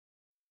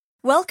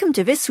Welcome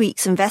to this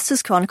week's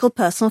Investors Chronicle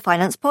Personal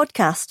Finance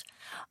podcast.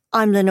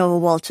 I'm Lenora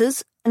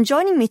Walters, and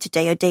joining me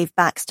today are Dave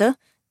Baxter,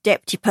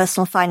 Deputy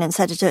Personal Finance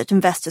Editor at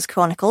Investors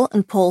Chronicle,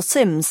 and Paul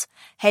Sims,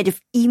 Head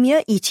of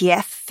EMEA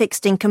ETF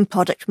Fixed Income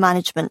Product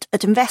Management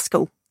at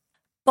Invesco.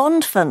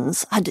 Bond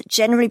funds had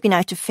generally been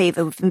out of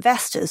favour with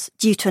investors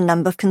due to a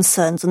number of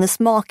concerns on this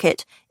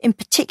market, in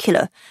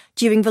particular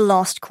during the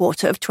last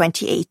quarter of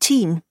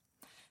 2018.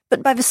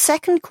 But by the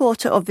second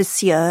quarter of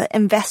this year,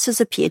 investors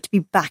appeared to be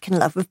back in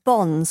love with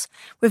bonds,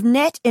 with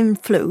net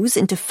inflows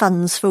into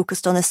funds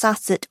focused on this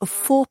asset of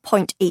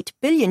 $4.8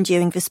 billion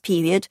during this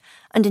period,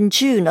 and in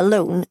June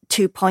alone,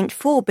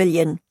 $2.4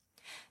 billion.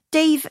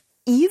 Dave,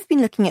 you've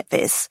been looking at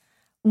this.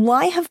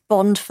 Why have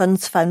bond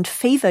funds found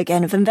favour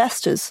again with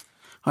investors?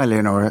 Hi,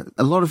 Leonora.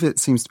 A lot of it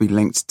seems to be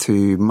linked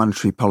to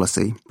monetary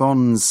policy.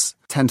 Bonds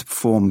tend to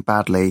perform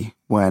badly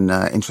when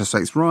interest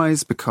rates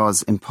rise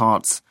because, in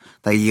part,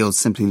 their yields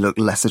simply look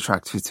less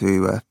attractive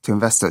to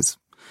investors.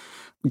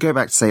 Go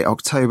back to, say,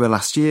 October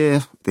last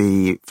year,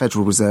 the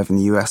Federal Reserve in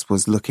the US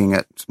was looking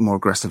at more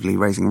aggressively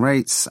raising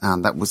rates,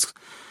 and that was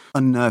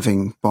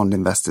unnerving bond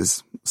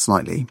investors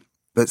slightly.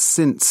 But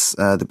since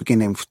the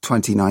beginning of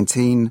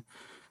 2019,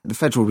 the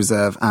Federal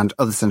Reserve and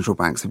other central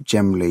banks have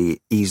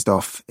generally eased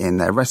off in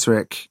their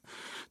rhetoric.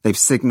 They've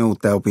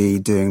signalled they'll be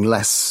doing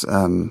less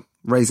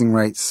raising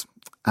rates.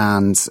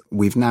 And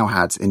we've now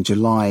had, in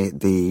July,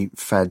 the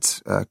Fed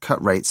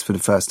cut rates for the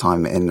first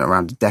time in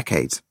around a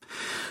decade.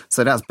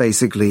 So that's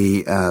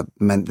basically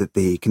meant that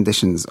the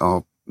conditions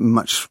are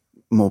much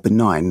more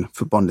benign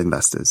for bond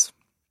investors.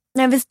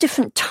 Now, there's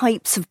different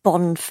types of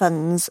bond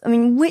funds. I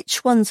mean,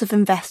 which ones have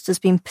investors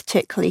been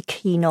particularly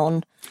keen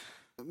on?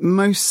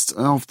 Most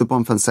of the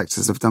bond fund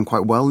sectors have done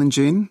quite well in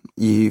June.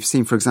 You've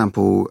seen, for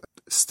example,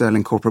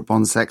 sterling corporate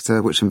bond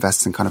sector, which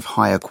invests in kind of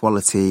higher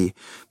quality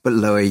but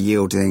lower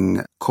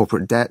yielding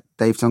corporate debt.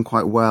 They've done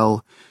quite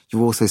well.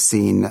 You've also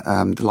seen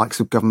the likes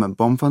of government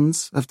bond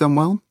funds have done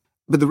well.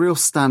 But the real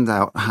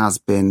standout has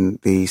been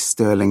the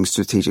sterling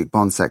strategic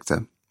bond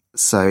sector.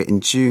 So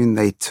in June,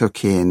 they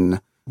took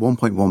in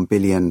 £1.1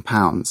 billion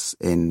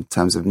in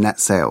terms of net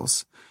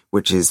sales,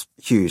 which is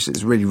huge.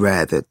 It's really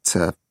rare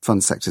that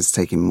fund sectors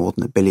take in more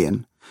than $1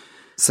 billion.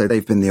 So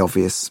they've been the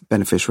obvious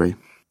beneficiary.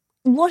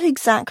 What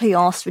exactly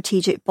are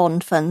strategic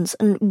bond funds,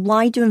 and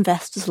why do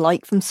investors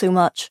like them so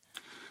much?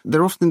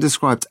 They're often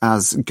described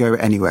as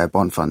go-anywhere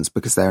bond funds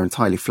because they're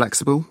entirely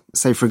flexible.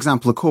 Say, for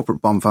example, a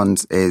corporate bond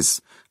fund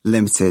is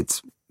limited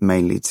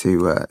mainly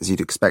to, as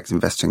you'd expect,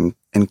 investing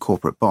in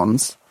corporate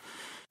bonds.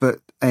 But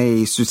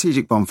a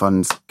strategic bond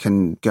fund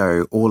can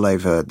go all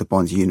over the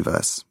bond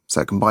universe.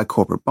 So it can buy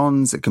corporate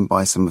bonds, it can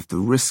buy some of the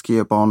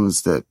riskier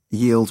bonds that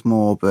yield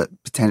more but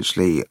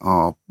potentially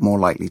are more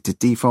likely to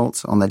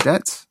default on their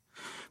debt.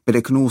 But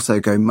it can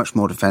also go much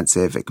more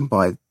defensive. It can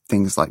buy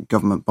things like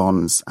government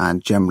bonds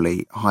and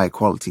generally higher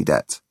quality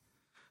debt.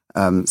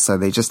 So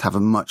they just have a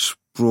much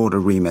broader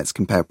remit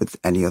compared with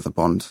any other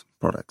bond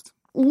product.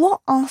 What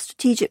are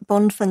strategic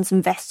bond funds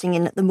investing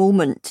in at the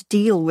moment to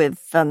deal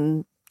with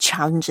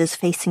challenges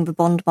facing the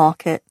bond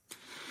market?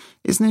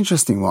 It's an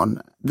interesting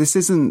one. This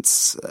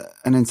isn't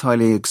an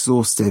entirely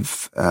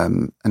exhaustive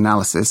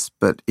analysis,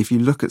 but if you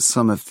look at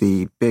some of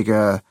the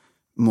bigger,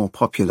 more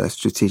popular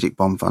strategic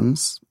bond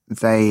funds,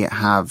 they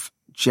have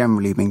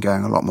generally been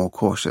going a lot more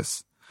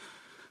cautious.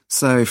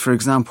 So, for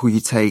example,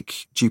 you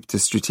take Jupiter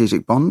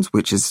Strategic Bond,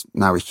 which is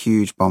now a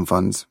huge bond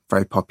fund,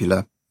 very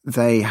popular.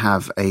 They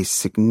have a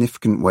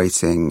significant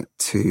weighting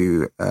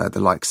to the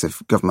likes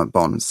of government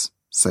bonds.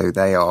 So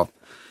they are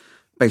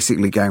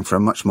basically going for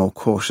a much more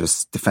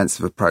cautious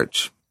defensive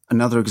approach.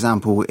 Another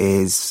example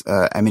is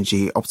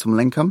M&G Optimal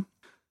Income.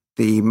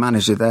 The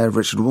manager there,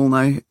 Richard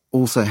Woolnough,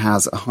 also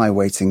has a high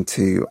weighting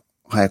to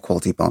higher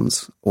quality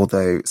bonds,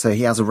 so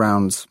he has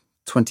around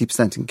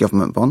 20% in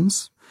government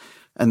bonds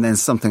and then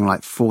something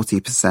like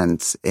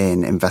 40%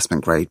 in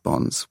investment grade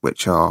bonds,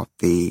 which are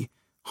the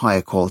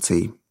higher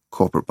quality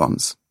corporate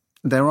bonds.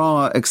 There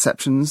are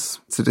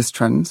exceptions to this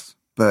trend,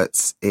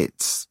 but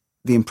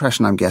the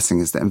impression I'm getting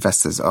is that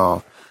investors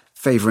are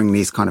favouring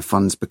these kind of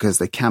funds because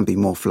they can be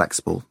more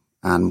flexible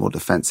and more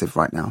defensive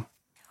right now.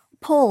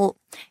 Paul,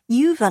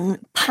 you run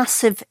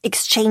passive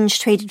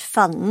exchange-traded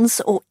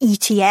funds, or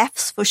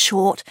ETFs for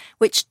short,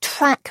 which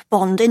track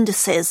bond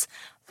indices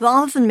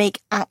rather than make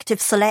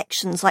active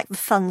selections like the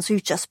funds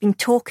we've just been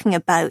talking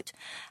about.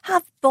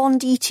 Have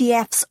bond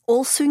ETFs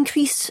also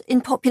increased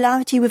in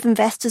popularity with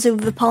investors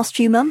over the past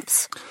few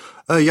months?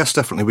 Yes,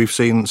 definitely. We've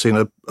seen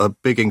a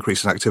big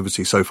increase in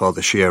activity so far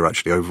this year,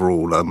 actually,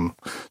 overall.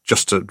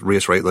 Just to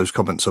reiterate those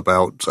comments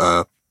about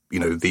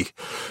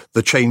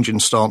the change in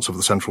stance of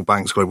the central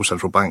banks, global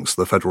central banks,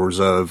 the Federal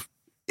Reserve,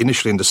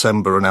 initially in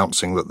December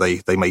announcing that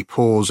they may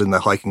pause in their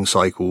hiking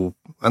cycle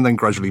and then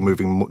gradually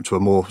moving to a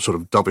more sort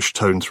of dovish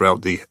tone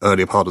throughout the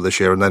earlier part of this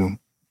year and then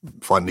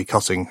finally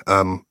cutting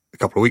a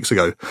couple of weeks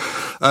ago,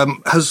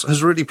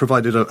 has really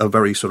provided a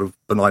very sort of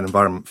benign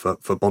environment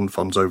for bond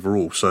funds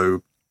overall.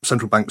 So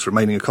central banks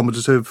remaining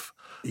accommodative,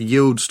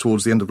 yields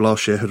towards the end of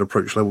last year had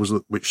approached levels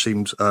which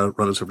seemed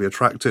relatively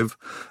attractive.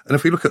 And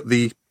if we look at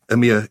the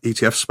EMEA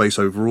ETF space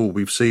overall,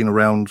 we've seen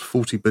around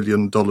 $40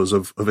 billion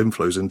of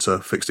inflows into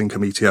fixed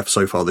income ETFs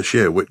so far this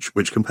year,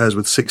 which compares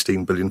with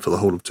 $16 billion for the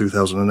whole of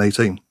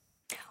 2018.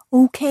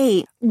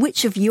 Okay,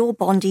 which of your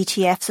bond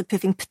ETFs are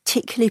proving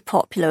particularly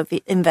popular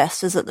with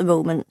investors at the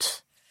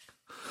moment?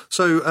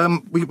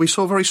 So we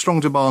saw very strong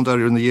demand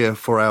earlier in the year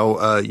for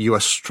our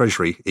US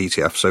Treasury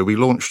ETF. So we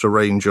launched a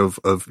range of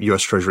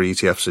US Treasury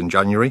ETFs in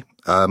January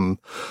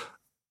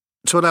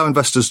to allow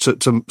investors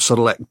to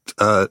select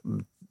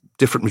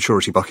different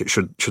maturity buckets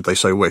should they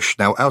so wish.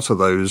 Now, out of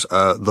those,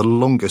 the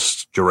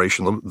longest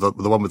duration, the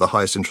one with the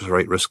highest interest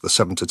rate risk, the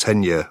 7 to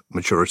 10 year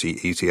maturity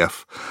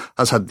ETF,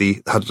 has had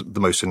the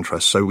most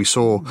interest. So we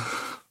saw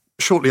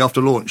shortly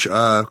after launch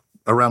around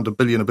 $1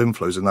 billion of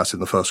inflows in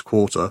the first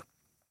quarter.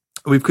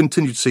 We've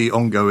continued to see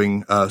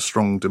ongoing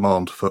strong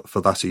demand for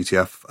that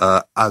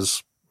ETF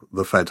as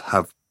the Fed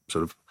have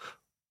sort of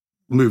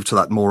moved to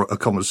that more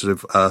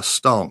accommodative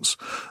stance,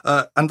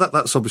 and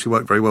that's obviously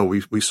worked very well.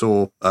 We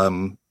saw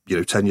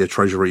 10-year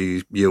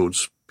Treasury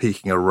yields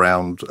peaking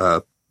around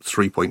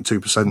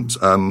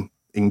 3.2%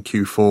 in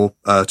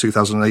Q4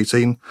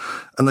 2018,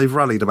 and they've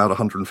rallied about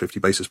 150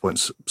 basis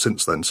points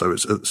since then. So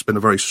it's been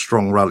a very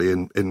strong rally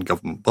in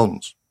government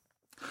bonds.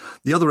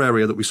 The other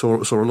area that we saw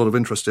a lot of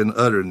interest in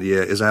earlier in the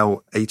year is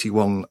our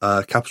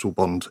AT1 capital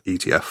bond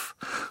ETF.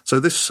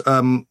 So this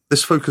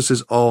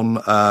focuses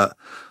on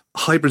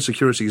hybrid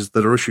securities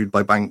that are issued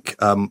by bank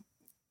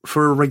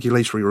for a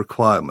regulatory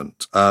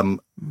requirement,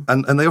 and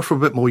they offer a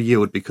bit more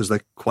yield because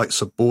they're quite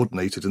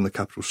subordinated in the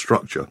capital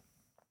structure.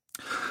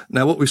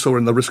 Now, what we saw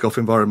in the risk-off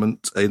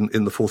environment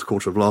in the fourth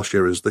quarter of last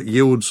year is that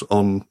yields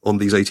on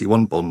these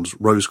AT1 bonds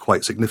rose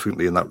quite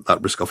significantly in that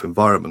risk-off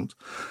environment.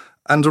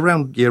 And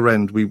around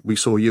year-end, we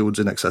saw yields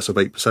in excess of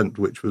 8%,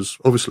 which was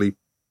obviously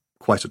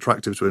quite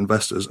attractive to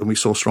investors, and we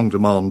saw strong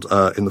demand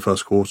in the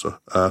first quarter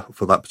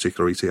for that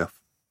particular ETF.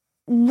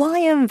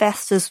 Why are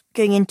investors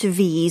going into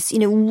these?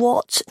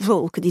 What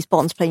role could these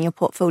bonds play in your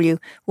portfolio?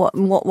 What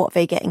are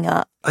they getting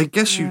at? I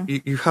guess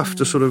you have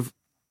to sort of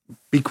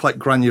be quite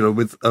granular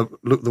with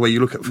the way you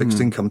look at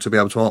fixed income to be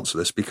able to answer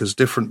this, because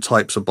different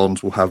types of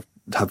bonds will have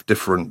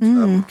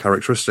different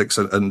characteristics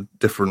and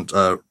different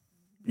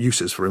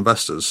uses for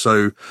investors.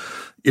 So,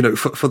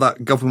 for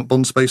that government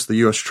bond space, the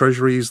US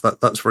Treasuries,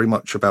 that's very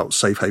much about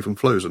safe haven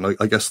flows. And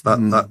I guess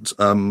that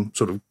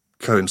sort of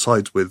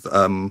coincides with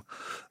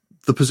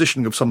the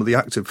positioning of some of the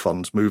active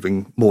funds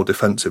moving more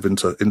defensive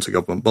into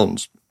government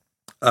bonds.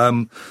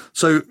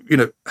 So,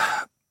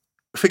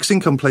 fixed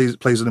income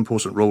plays an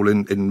important role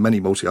in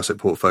many multi-asset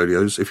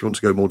portfolios. If you want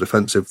to go more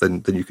defensive,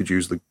 then you could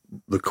use the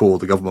core,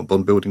 the government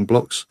bond building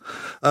blocks.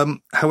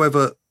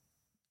 However,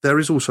 there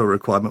is also a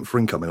requirement for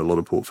income in a lot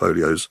of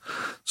portfolios.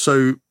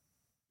 So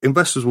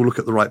investors will look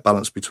at the right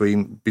balance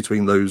between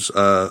those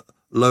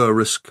lower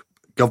risk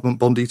government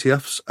bond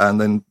ETFs and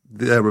then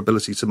their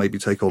ability to maybe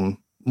take on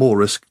more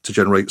risk to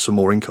generate some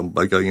more income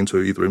by going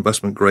into either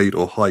investment grade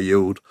or high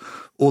yield,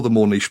 or the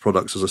more niche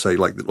products, as I say,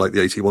 like the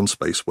AT1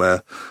 space,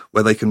 where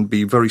they can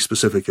be very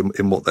specific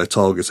in what they're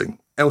targeting.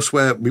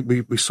 Elsewhere,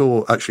 we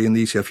saw actually in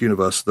the ETF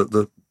universe that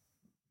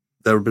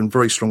there have been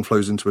very strong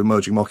flows into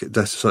emerging market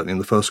debt, certainly in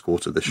the first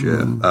quarter this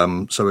year.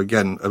 So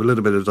again, a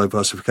little bit of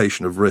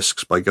diversification of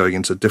risks by going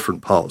into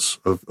different parts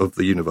of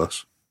the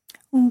universe.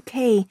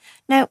 Okay.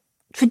 Now,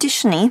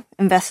 traditionally,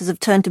 investors have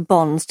turned to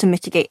bonds to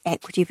mitigate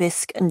equity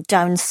risk and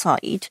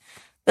downside,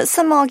 but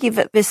some argue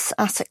that this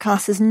asset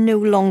class is no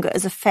longer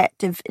as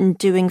effective in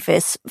doing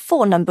this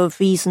for a number of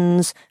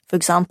reasons. For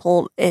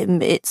example,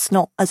 it's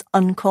not as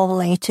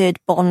uncorrelated,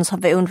 bonds have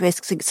their own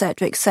risks,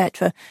 etc.,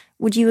 etc.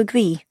 Would you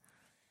agree?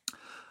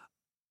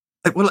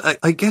 Well,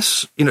 I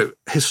guess,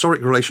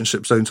 historic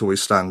relationships don't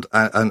always stand,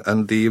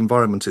 and the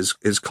environment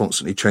is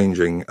constantly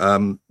changing.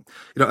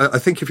 I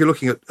think if you're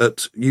looking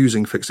at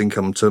using fixed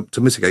income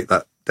to mitigate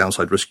that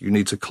downside risk, you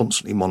need to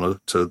constantly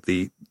monitor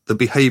the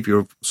behavior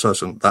of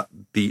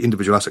the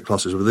individual asset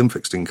classes within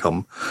fixed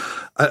income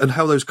and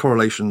how those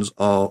correlations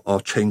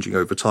are changing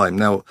over time.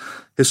 Now,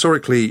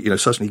 historically,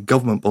 certainly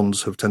government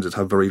bonds have tended to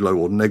have very low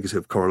or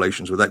negative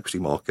correlations with equity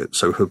markets,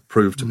 so have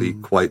proved to be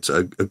quite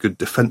a good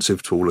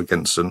defensive tool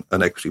against an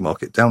equity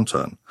market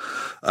downturn.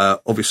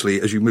 Obviously,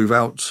 as you move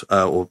out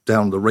or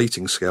down the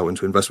rating scale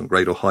into investment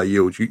grade or high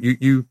yield,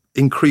 you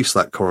increase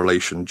that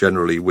correlation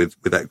generally with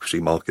equity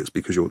markets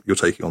because you're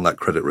taking on that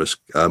credit risk.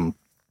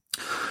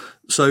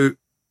 So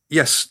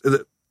yes,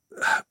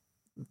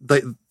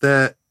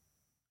 there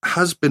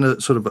has been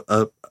a sort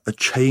of a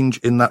change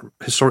in that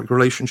historic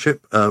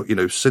relationship.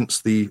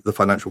 Since the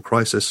financial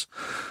crisis,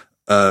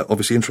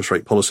 obviously interest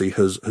rate policy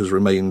has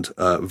remained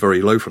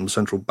very low from the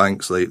central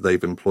banks.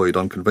 They've employed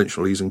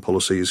unconventional easing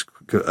policies,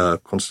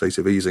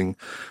 quantitative easing,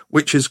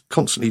 which is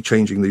constantly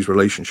changing these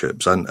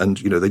relationships. And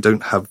they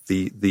don't have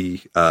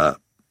the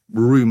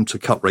room to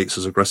cut rates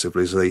as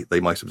aggressively as they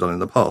might have done in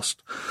the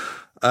past.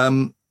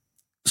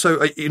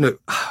 So,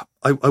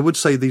 I would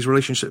say these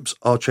relationships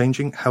are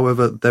changing.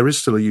 However, there is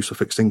still a use of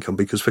fixed income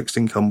because fixed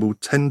income will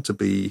tend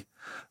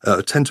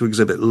to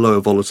exhibit lower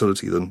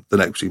volatility than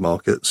equity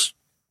markets.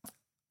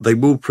 they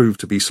will prove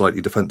to be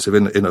slightly defensive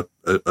in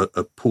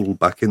a pull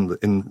back in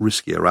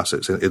riskier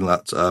assets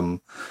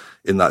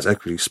in that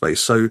equity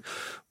space. So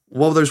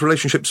while those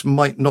relationships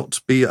might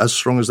not be as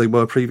strong as they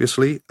were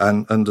previously,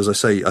 and as I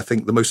say, I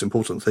think the most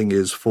important thing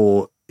is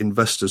for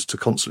investors to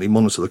constantly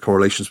monitor the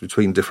correlations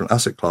between different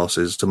asset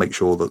classes to make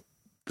sure that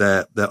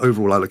their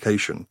overall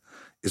allocation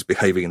is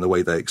behaving in the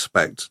way they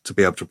expect to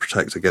be able to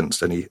protect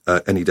against any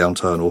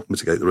downturn or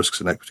mitigate the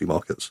risks in equity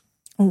markets.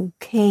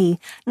 Okay.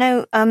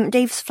 Now,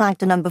 Dave's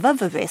flagged a number of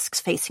other risks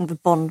facing the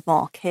bond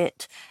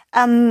market.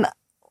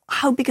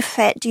 How big a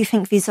threat do you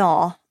think these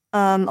are?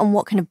 And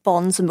what kind of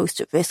bonds are most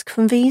at risk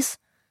from these?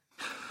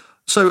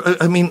 So,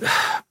 I mean,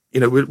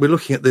 we're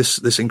looking at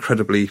this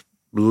incredibly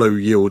low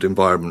yield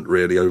environment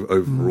really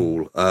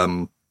overall.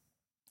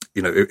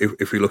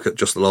 If we look at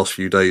just the last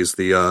few days,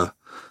 the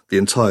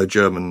entire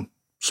German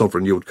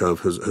sovereign yield curve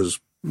has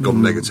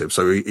gone negative.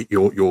 So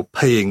you're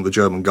paying the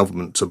German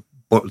government to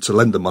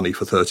lend the money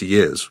for 30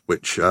 years,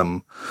 which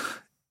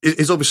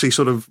is obviously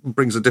sort of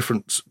brings a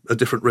different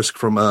risk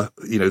from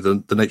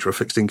the nature of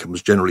fixed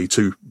incomes generally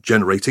to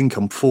generate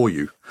income for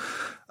you.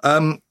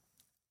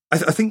 I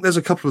think there's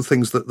a couple of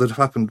things that have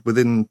happened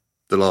within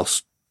the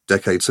last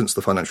decade since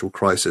the financial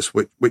crisis,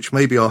 which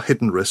maybe are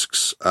hidden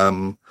risks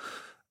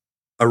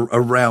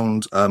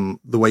around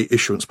the way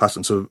issuance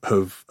patterns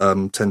have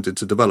tended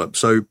to develop.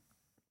 So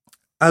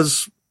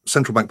as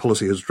central bank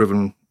policy has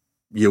driven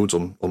yields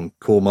on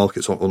core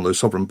markets, on those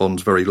sovereign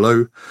bonds very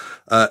low,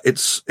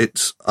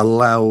 it's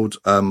allowed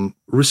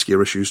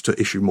riskier issues to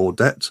issue more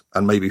debt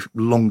and maybe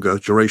longer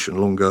duration,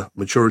 longer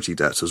maturity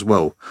debt as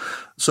well.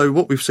 So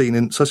what we've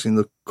seen certainly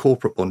in the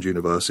corporate bond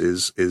universe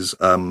is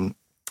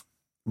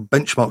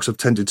benchmarks have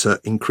tended to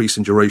increase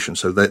in duration,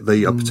 so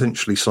they are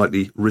potentially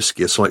slightly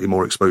riskier, slightly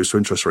more exposed to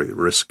interest rate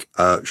risk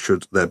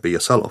should there be a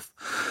sell-off.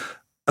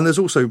 And there's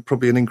also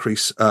probably an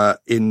increase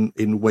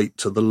in weight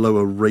to the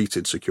lower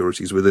rated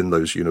securities within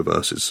those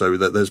universes. So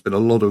that there's been a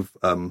lot of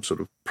sort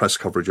of press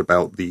coverage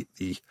about the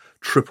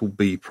triple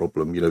B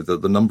problem.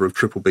 The number of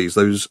triple Bs,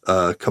 those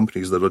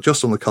companies that are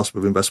just on the cusp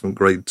of investment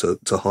grade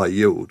to high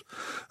yield,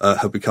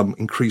 have become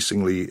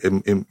increasingly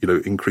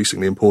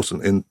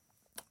important in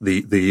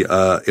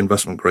the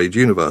investment grade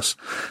universe.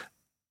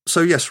 So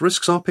yes,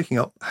 risks are picking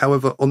up.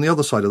 However, on the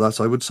other side of that,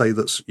 I would say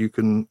that you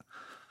can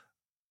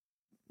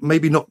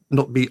maybe not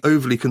be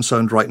overly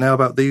concerned right now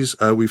about these.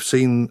 We've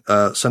seen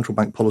central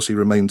bank policy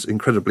remains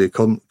incredibly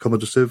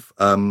accommodative.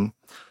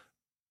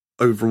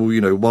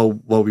 Overall,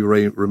 while we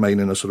remain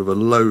in a sort of a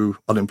low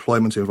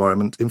unemployment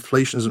environment,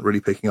 inflation isn't really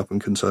picking up and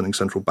concerning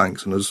central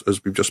banks. And as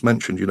we've just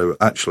mentioned,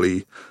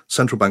 actually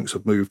central banks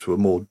have moved to a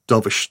more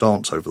dovish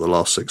stance over the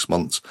last 6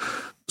 months.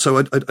 So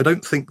I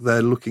don't think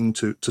they're looking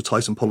to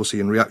tighten policy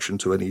in reaction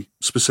to any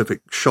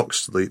specific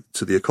shocks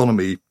to the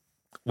economy,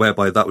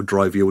 whereby that would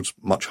drive yields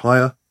much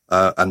higher.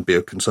 And be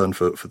a concern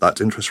for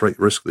that interest rate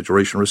risk, the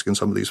duration risk in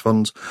some of these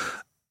funds.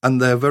 And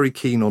they're very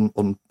keen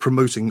on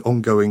promoting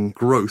ongoing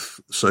growth.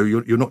 So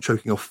you're not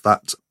choking off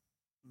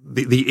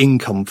the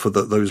income for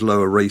those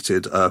lower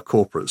rated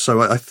corporates.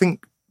 So I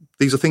think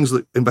these are things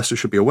that investors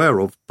should be aware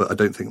of, but I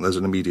don't think there's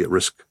an immediate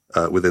risk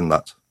within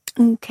that.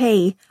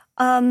 Okay.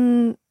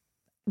 Bearing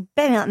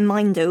that in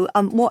mind, though,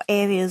 what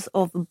areas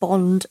of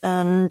bond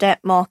and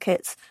debt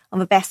markets are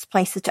the best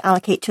places to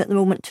allocate to at the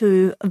moment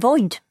to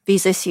avoid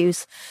these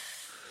issues?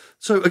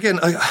 So again,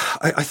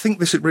 I think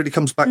this really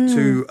comes back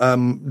to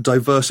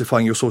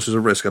diversifying your sources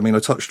of risk. I mean, I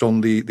touched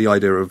on the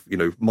idea of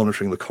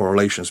monitoring the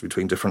correlations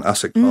between different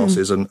asset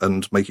classes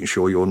and making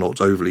sure you're not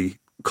overly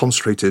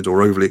concentrated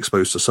or overly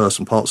exposed to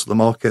certain parts of the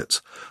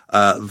market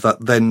that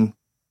then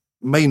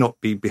may not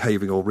be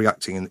behaving or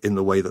reacting in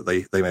the way that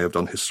they may have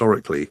done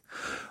historically.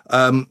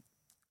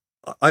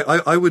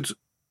 I would,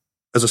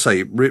 as I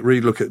say,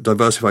 really look at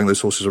diversifying those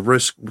sources of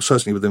risk,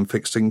 certainly within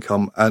fixed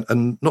income,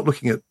 and not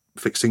looking at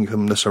fixed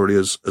income necessarily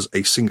as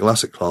a single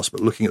asset class, but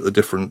looking at the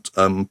different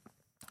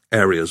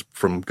areas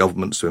from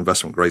governments to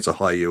investment grade to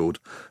high yield,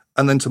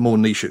 and then to more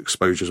niche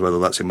exposures, whether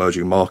that's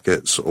emerging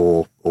markets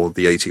or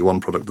the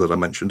AT1 product that I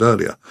mentioned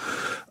earlier.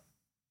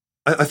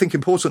 I think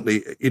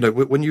importantly,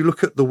 when you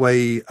look at the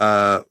way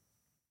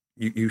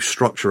you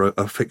structure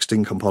a fixed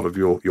income part of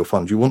your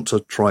fund, you want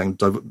to try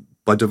and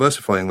by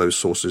diversifying those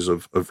sources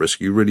of risk,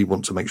 you really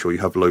want to make sure you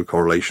have low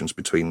correlations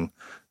between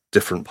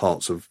different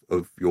parts of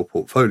your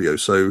portfolio.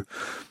 So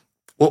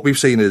what we've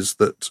seen is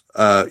that,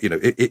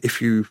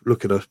 if you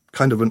look at a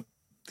kind of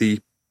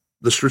the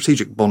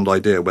strategic bond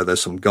idea where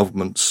there's some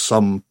government,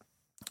 some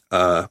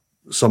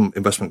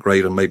investment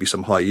grade and maybe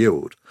some high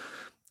yield,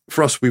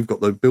 for us, we've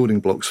got the building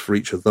blocks for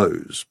each of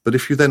those. But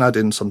if you then add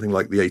in something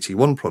like the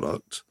AT1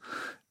 product,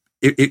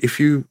 if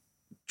you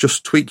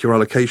just tweak your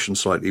allocation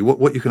slightly,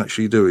 what you can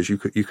actually do is you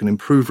can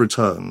improve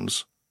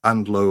returns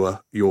and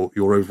lower your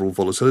overall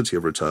volatility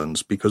of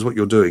returns, because what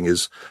you're doing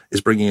is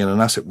bringing in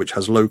an asset which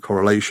has low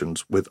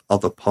correlations with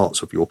other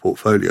parts of your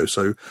portfolio.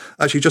 So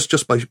actually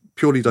just by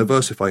purely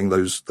diversifying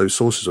those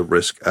sources of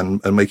risk and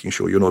making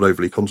sure you're not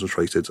overly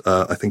concentrated,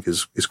 I think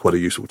is quite a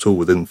useful tool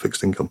within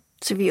fixed income.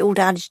 So the old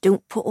adage,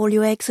 don't put all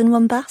your eggs in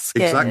one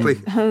basket.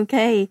 Exactly.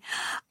 Okay.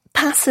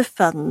 passive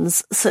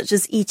funds, such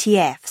as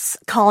ETFs,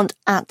 can't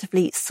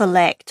actively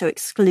select or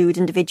exclude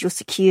individual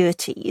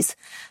securities.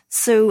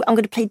 So I'm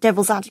going to play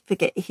devil's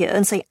advocate here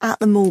and say, at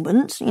the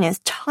moment, it's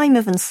time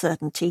of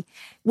uncertainty.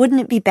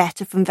 Wouldn't it be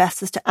better for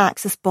investors to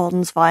access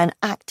bonds via an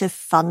active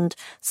fund,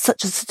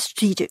 such as the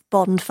strategic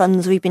bond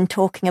funds we've been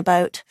talking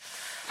about?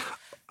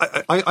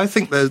 I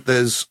think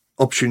there's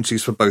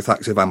opportunities for both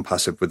active and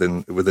passive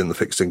within the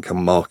fixed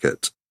income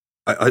market.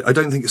 I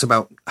don't think it's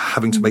about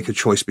having to make a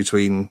choice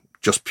between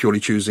just purely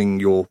choosing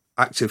your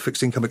active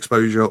fixed income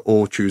exposure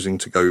or choosing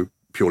to go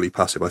purely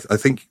passive. I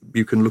think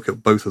you can look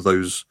at both of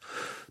those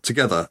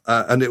together,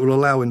 and it will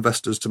allow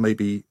investors to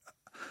maybe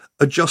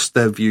adjust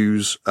their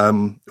views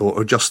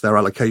or adjust their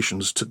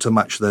allocations to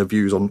match their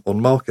views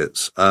on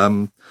markets.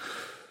 And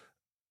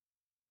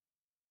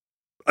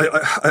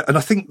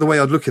I think the way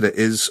I'd look at it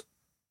is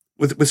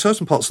with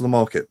certain parts of the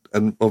market,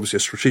 and obviously a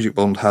strategic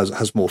bond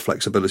has more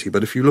flexibility.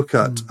 But if you look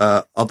at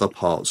other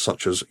parts,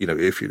 such as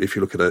if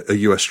you look at a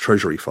US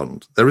Treasury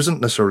fund, there isn't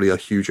necessarily a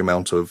huge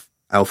amount of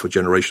alpha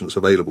generation that's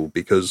available,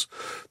 because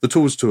the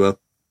tools to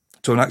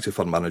an active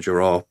fund manager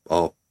are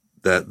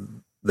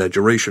their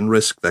duration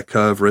risk, their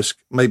curve risk,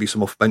 maybe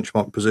some off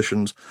benchmark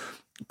positions,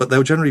 but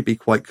they'll generally be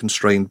quite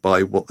constrained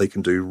by what they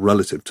can do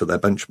relative to their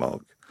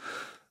benchmark.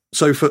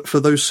 So for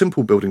those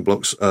simple building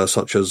blocks,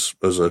 such as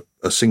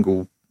a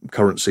single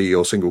currency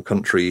or single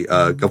country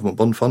government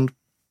bond fund,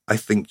 I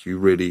think you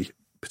really,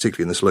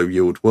 particularly in this low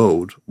yield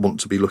world, want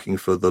to be looking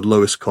for the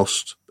lowest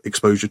cost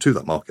exposure to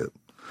that market.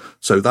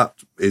 So that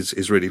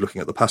is really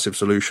looking at the passive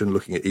solution,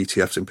 looking at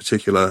ETFs in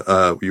particular.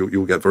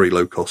 You'll get very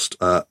low cost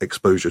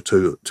exposure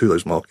to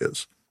those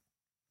markets.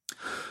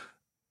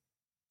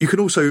 You can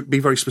also be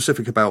very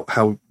specific about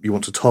how you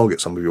want to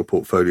target some of your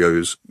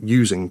portfolios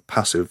using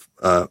passive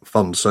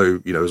funds. So,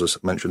 as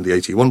I mentioned, the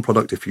AT1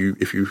 product, if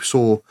you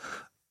saw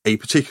a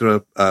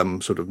particular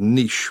sort of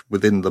niche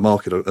within the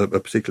market, a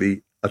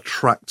particularly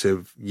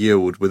attractive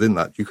yield within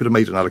that, you could have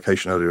made an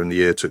allocation earlier in the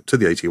year to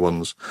the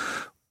AT1s,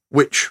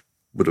 which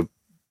would have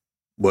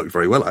worked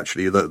very well,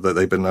 actually.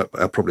 They've been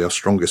probably our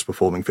strongest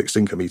performing fixed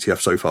income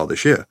ETF so far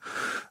this year.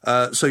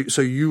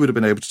 So you would have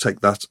been able to take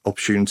that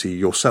opportunity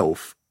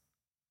yourself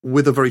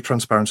with a very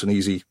transparent and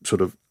easy sort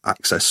of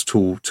access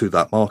tool to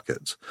that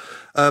market.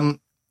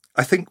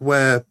 I think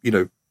where,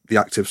 the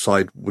active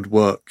side would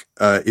work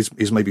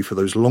is maybe for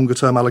those longer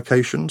term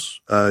allocations.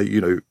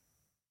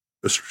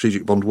 A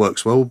strategic bond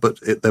works well, but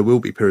there will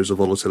be periods of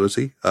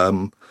volatility.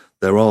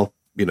 There are,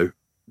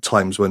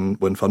 times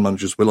when fund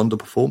managers will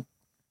underperform.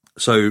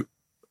 So,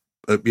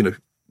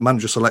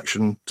 manager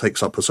selection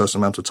takes up a certain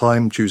amount of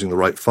time. Choosing the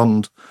right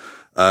fund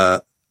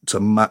to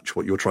match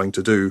what you're trying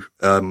to do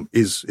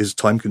is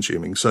time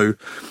consuming. So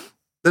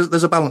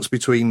there's a balance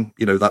between,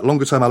 that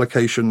longer term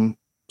allocation,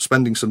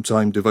 spending some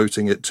time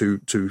devoting it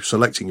to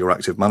selecting your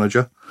active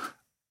manager,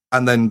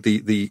 and then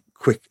the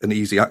quick and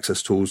easy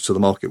access tools to the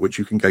market, which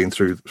you can gain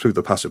through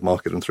the passive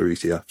market and through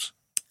ETFs.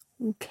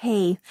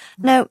 Okay.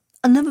 Now,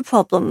 another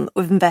problem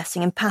with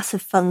investing in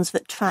passive funds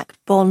that track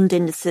bond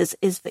indices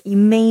is that you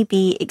may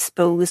be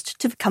exposed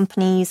to the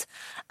companies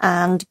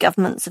and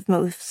governments of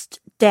most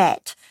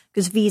debt,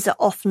 because these are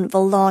often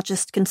the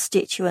largest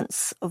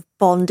constituents of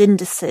bond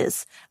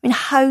indices. I mean,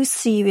 how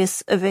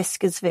serious a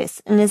risk is this?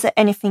 And is there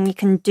anything you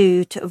can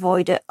do to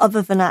avoid it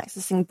other than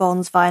accessing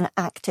bonds via an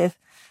active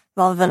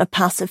rather than a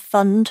passive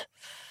fund?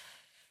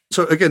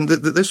 So again,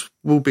 this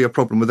will be a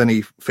problem with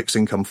any fixed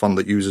income fund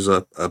that uses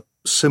a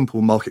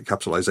simple market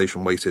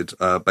capitalization weighted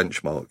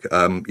benchmark.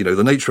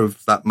 The nature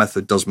of that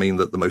method does mean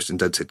that the most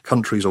indebted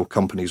countries or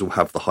companies will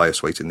have the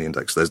highest weight in the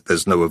index.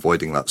 There's no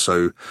avoiding that.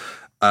 So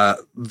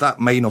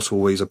that may not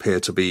always appear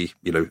to be,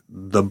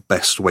 the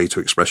best way to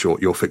express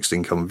your fixed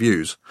income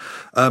views.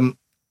 But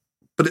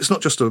it's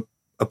not just a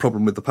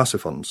problem with the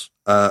passive funds.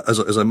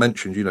 As I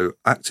mentioned,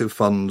 active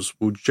funds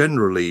will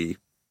generally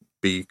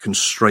be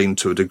constrained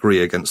to a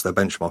degree against their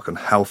benchmark and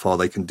how far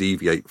they can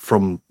deviate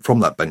from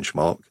that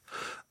benchmark.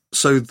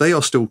 So they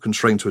are still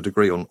constrained to a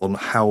degree on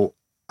how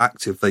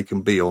active they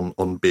can be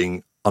on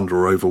being under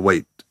or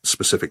overweight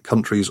specific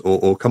countries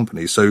or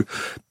companies. So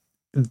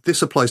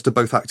this applies to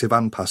both active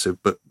and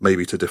passive, but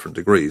maybe to different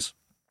degrees.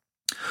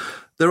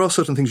 There are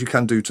certain things you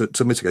can do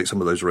to mitigate some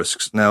of those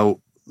risks. Now,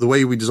 the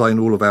way we design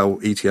all of our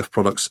ETF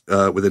products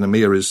within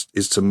EMEA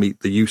is to meet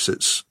the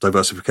UCITS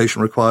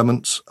diversification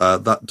requirements.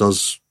 That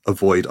does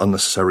avoid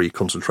unnecessary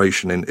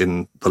concentration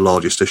in the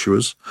largest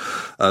issuers.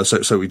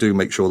 So we do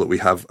make sure that we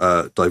have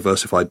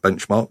diversified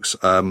benchmarks.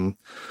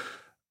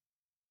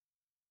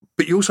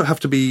 But you also have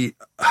to be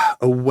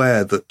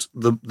aware that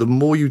the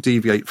more you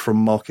deviate from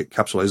market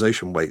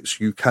capitalization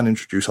weights, you can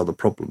introduce other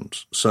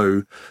problems.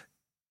 So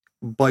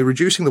by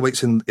reducing the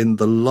weights in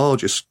the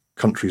largest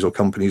countries or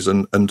companies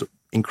and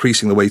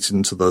increasing the weight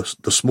into the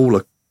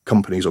smaller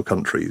companies or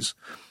countries,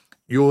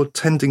 you're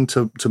tending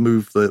to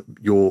move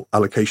your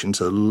allocation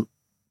to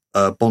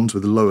bonds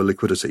with lower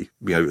liquidity.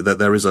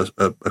 There is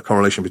a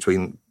correlation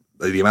between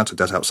the amount of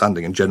debt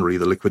outstanding and generally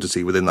the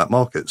liquidity within that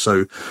market.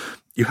 So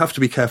you have to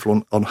be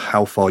careful on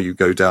how far you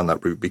go down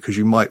that route, because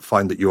you might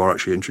find that you are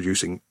actually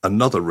introducing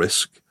another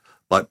risk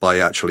by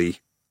actually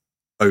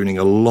owning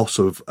a lot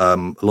of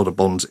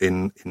bonds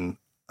in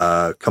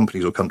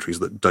companies or countries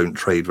that don't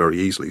trade very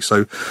easily.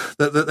 So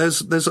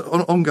there's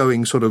an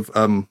ongoing sort of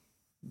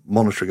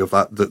monitoring of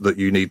that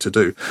you need to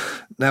do.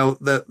 Now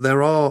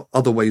there are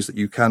other ways that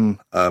you can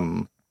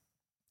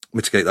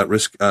mitigate that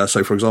risk.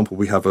 So, for example,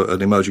 we have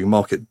an emerging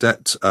market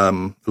debt,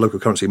 local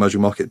currency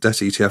emerging market debt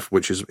ETF,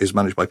 which is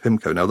managed by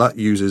PIMCO. Now, that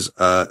uses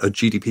a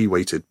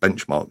GDP-weighted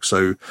benchmark.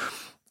 So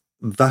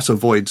that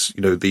avoids,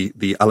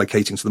 the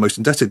allocating to the most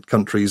indebted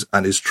countries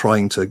and is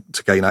trying to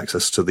gain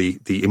access to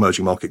the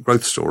emerging market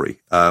growth story.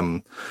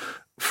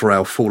 For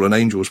our Fallen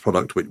Angels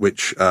product,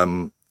 which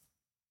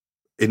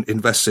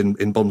invests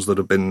in bonds that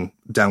have been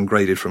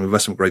downgraded from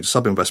investment grade to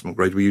sub-investment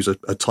grade, we use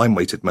a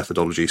time-weighted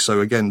methodology. So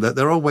again,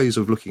 there are ways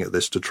of looking at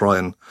this to try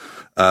and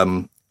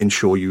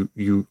ensure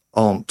you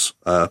aren't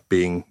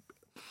being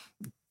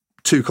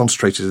too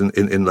concentrated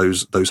in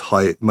those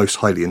most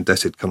highly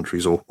indebted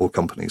countries or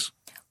companies.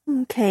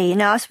 Okay,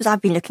 now I suppose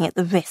I've been looking at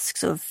the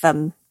risks of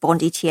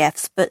bond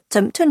ETFs, but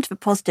turn to the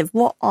positive.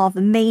 What are the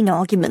main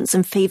arguments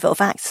in favour of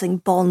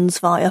accessing bonds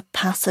via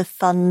passive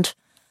fund?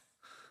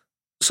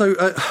 So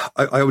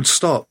I would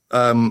start,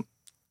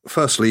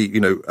 firstly,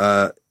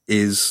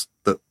 is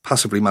that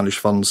passively managed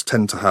funds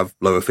tend to have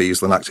lower fees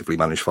than actively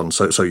managed funds.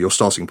 So your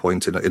starting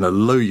point in a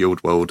low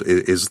yield world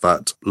is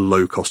that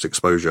low cost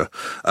exposure.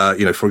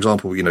 For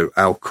example,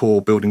 our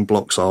core building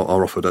blocks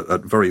are offered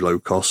at very low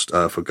cost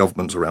for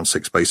governments, around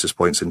 6 basis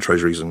points in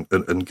treasuries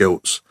and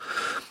gilts.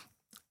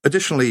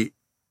 Additionally,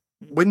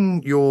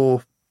 when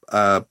you're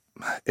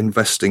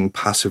investing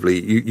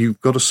passively,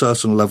 you've got a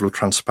certain level of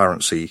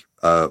transparency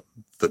that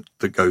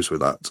goes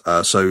with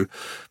that. So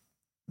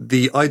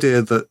the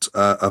idea that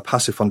a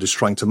passive fund is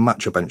trying to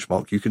match a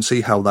benchmark, you can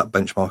see how that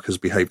benchmark has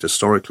behaved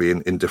historically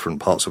in different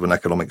parts of an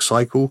economic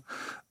cycle.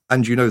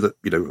 And that,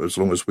 as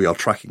long as we are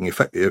tracking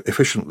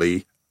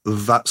efficiently,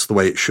 that's the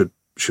way it should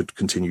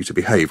continue to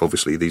behave.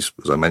 Obviously, these,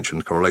 as I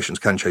mentioned, correlations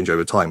can change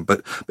over time,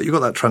 but you've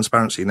got that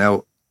transparency.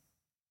 Now,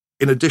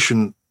 in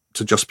addition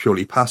to just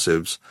purely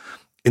passives,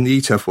 in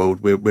the ETF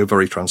world, we're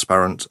very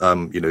transparent.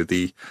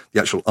 The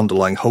actual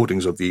underlying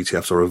holdings of the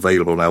ETFs are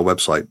available on our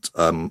website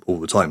all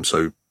the time.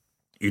 So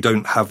you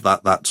don't have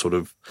that sort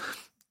of,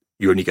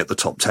 you only get the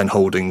top 10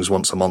 holdings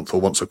once a month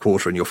or once a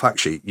quarter in your fact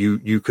sheet.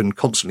 You can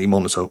constantly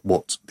monitor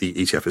what the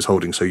ETF is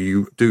holding. So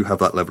you do have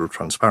that level of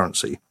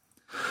transparency.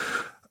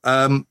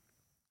 The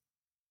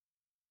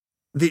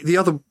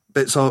other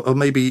bits are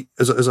maybe,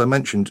 as I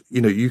mentioned,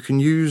 you can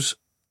use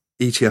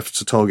ETFs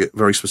to target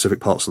very specific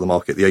parts of the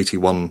market. The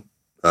 81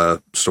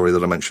 story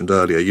that I mentioned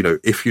earlier,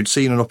 if you'd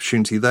seen an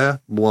opportunity there,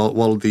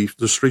 while the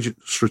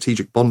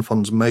strategic bond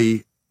funds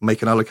may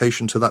make an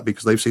allocation to that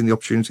because they've seen the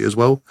opportunity as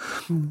well.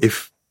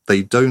 If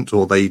they don't,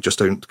 or they just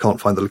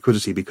can't find the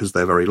liquidity because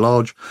they're very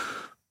large,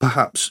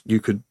 perhaps you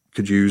could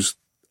use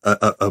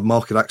a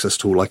market access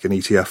tool like an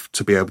ETF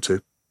to be able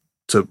to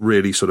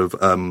really sort of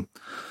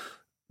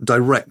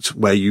direct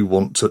where you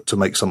want to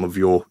make some of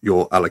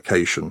your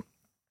allocation.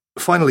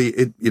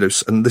 Finally,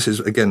 and this is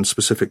again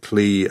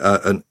specifically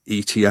an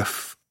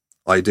ETF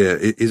idea,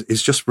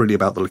 is just really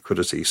about the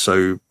liquidity.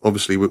 So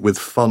obviously with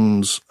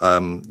funds,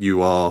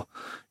 you are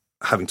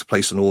having to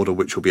place an order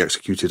which will be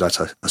executed at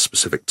a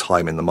specific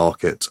time in the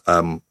market.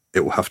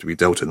 It will have to be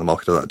dealt in the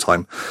market at that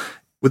time.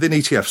 Within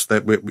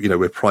ETFs,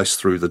 we're priced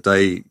through the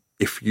day.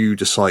 If you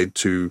decide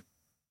to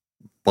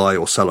buy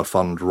or sell a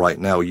fund right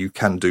now, you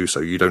can do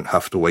so. You don't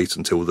have to wait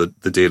until the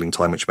dealing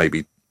time, which may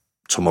be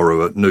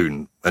tomorrow at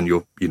noon, and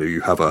you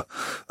have a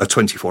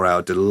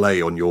 24-hour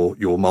delay on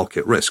your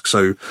market risk.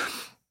 So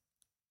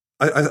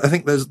I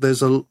think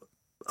there's a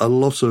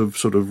lot of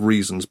sort of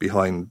reasons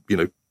behind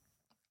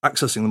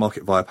accessing the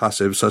market via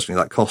passive.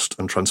 Certainly that cost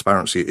and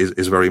transparency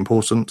is very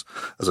important.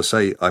 As I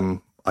say,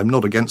 I'm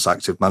not against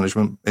active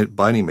management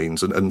by any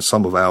means, and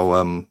some of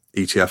our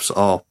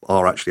ETFs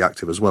are actually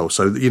active as well.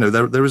 So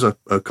there is a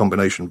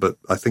combination, but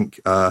I think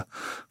for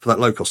that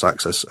low cost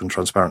access and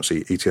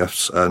transparency,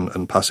 ETFs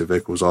and passive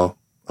vehicles are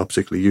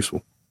particularly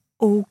useful.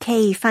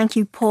 Okay, thank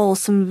you, Paul.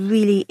 Some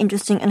really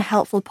interesting and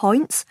helpful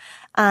points.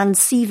 And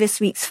see this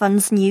week's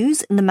funds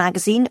news in the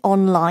magazine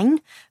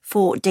online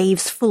for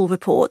Dave's full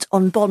report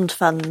on bond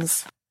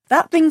funds.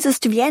 That brings us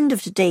to the end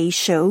of today's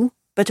show,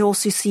 but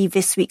also see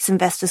this week's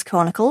Investors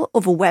Chronicle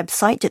over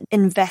website at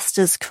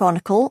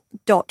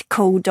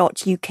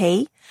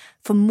investorschronicle.co.uk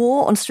for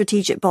more on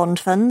strategic bond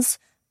funds,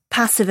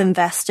 passive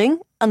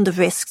investing, and the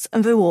risks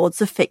and rewards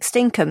of fixed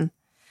income.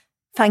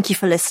 Thank you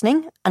for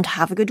listening and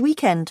have a good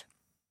weekend.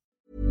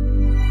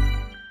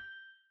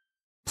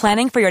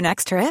 Planning for your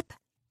next trip?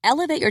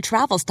 Elevate your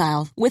travel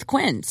style with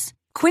Quince.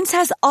 Quince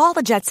has all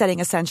the jet-setting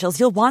essentials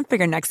you'll want for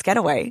your next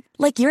getaway,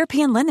 like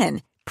European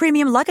linen,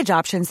 premium luggage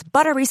options,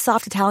 buttery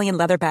soft Italian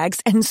leather bags,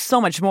 and so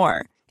much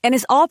more. And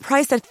is all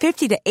priced at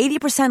 50 to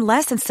 80%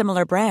 less than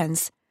similar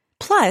brands.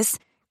 Plus,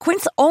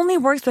 Quince only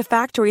works with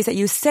factories that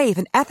use safe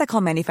and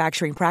ethical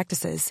manufacturing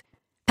practices.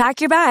 Pack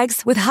your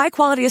bags with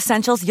high-quality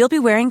essentials you'll be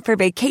wearing for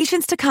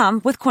vacations to come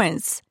with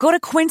Quince. Go to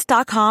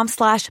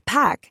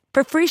quince.com/pack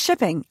for free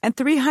shipping and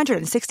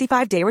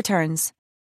 365-day returns.